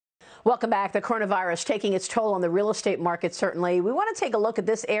Welcome back. The coronavirus taking its toll on the real estate market, certainly. We want to take a look at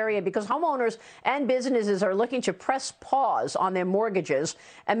this area because homeowners and businesses are looking to press pause on their mortgages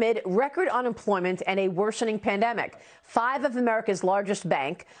amid record unemployment and a worsening pandemic. 5 of America's largest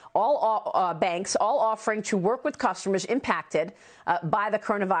banks all offering to work with customers impacted by the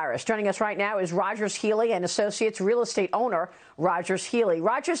coronavirus. Joining us right now is Rogers, Healy and Associates real estate owner Rogers Healy.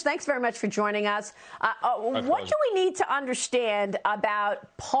 Rogers, thanks very much for joining us. What do we need to understand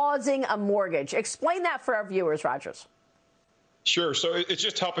about pausing a mortgage? Explain that for our viewers, Rogers. Sure. So it's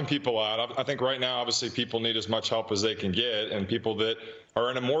just helping people out. I think right now, obviously, people need as much help as they can get. And people that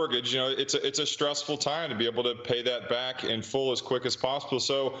are in a mortgage, it's a stressful time to be able to pay that back in full as quick as possible.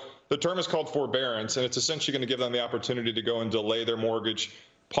 So the term is called forbearance, and it's essentially going to give them the opportunity to go and delay their mortgage,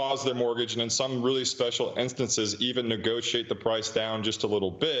 pause their mortgage, and in some really special instances, even negotiate the price down just a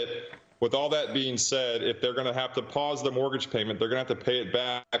little bit. With all that being said, if they're going to have to pause the mortgage payment, they're going to have to pay it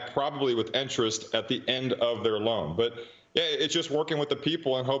back probably with interest at the end of their loan. But yeah, it's just working with the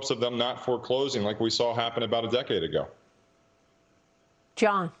people in hopes of them not foreclosing like we saw happen about a decade ago.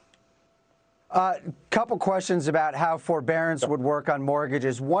 John. Couple questions about how forbearance would work on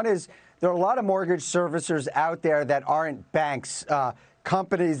mortgages. One is there are a lot of mortgage servicers out there that aren't banks,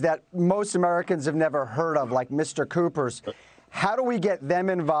 companies that most Americans have never heard of, like Mr. Cooper's. How do we get them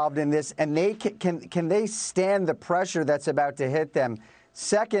involved in this? And they can they stand the pressure that's about to hit them?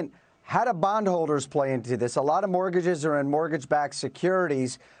 Second, how do bondholders play into this? A lot of mortgages are in mortgage-backed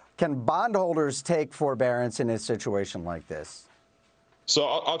securities. Can bondholders take forbearance in a situation like this? So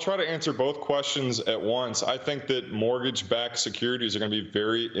I'll try to answer both questions at once. I think that mortgage-backed securities are going to be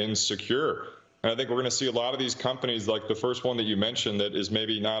very insecure. And I think we're going to see a lot of these companies, like the first one that you mentioned that is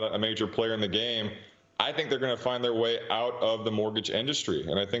maybe not a major player in the game, I think they're going to find their way out of the mortgage industry.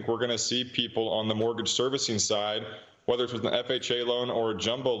 And I think we're going to see people on the mortgage servicing side, whether it's with an FHA loan or a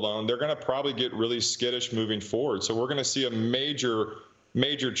jumbo loan, they're going to probably get really skittish moving forward. So we're going to see a major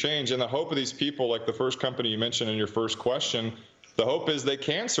change. And the hope of these people, like the first company you mentioned in your first question, the hope is they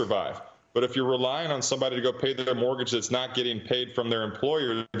can survive. But if you're relying on somebody to go pay their mortgage that's not getting paid from their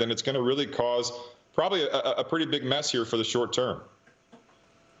employer, then it's going to really cause probably a pretty big mess here for the short term.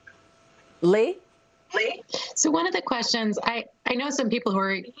 Lee? So one of the questions, I know some people who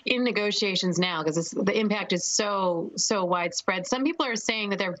are in negotiations now because the impact is so widespread. Some people are saying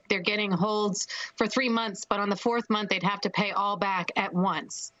that they're getting holds for 3 months, but on the 4th month they'd have to pay all back at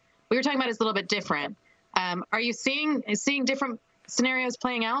once. What you're talking about is a little bit different. Are you seeing different scenarios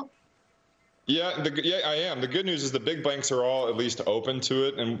playing out? Yeah, I am. The good news is the big banks are all at least open to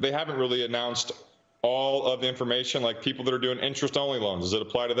it, and they haven't really announced all of the information, like people that are doing interest-only loans. Does it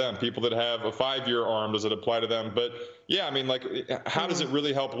apply to them? People that have a 5-year ARM, does it apply to them? But yeah, I mean, like, how does it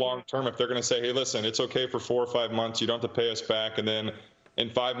really help long-term if they're going to say, hey, listen, it's okay for 4 or 5 months, you don't have to pay us back, and then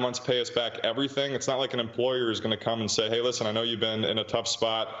in 5 months pay us back everything? It's not like an employer is going to come and say, hey, listen, I know you've been in a tough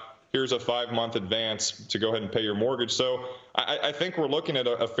spot. Here's a 5-month advance to go ahead and pay your mortgage. So I think we're looking at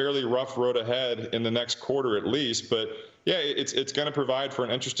a fairly rough road ahead in the next quarter at least. But yeah, it's going to provide for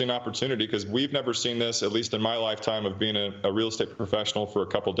an interesting opportunity because we've never seen this, at least in my lifetime of being a real estate professional for a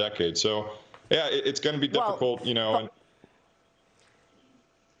couple decades. So yeah, it's going to be difficult, and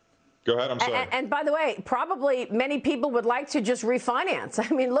go ahead. I'm sorry. And by the way, probably many people would like to just refinance.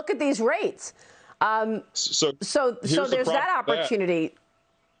 I mean, look at these rates. So there's that opportunity.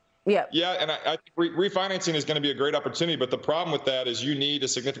 Yeah. Yeah, and I think refinancing is going to be a great opportunity, but the problem with that is you need a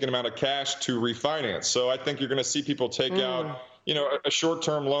significant amount of cash to refinance. So I think you're going to see people take out, a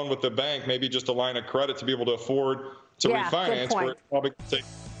short-term loan with the bank, maybe just a line of credit to be able to afford to refinance. Where it's probably take,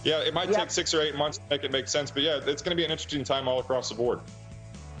 it might take 6 or 8 months to make it make sense, but yeah, it's going to be an interesting time all across the board.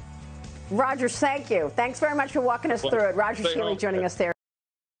 Rogers, thank you. Thanks very much for walking us through it. Rogers Healy joining us there.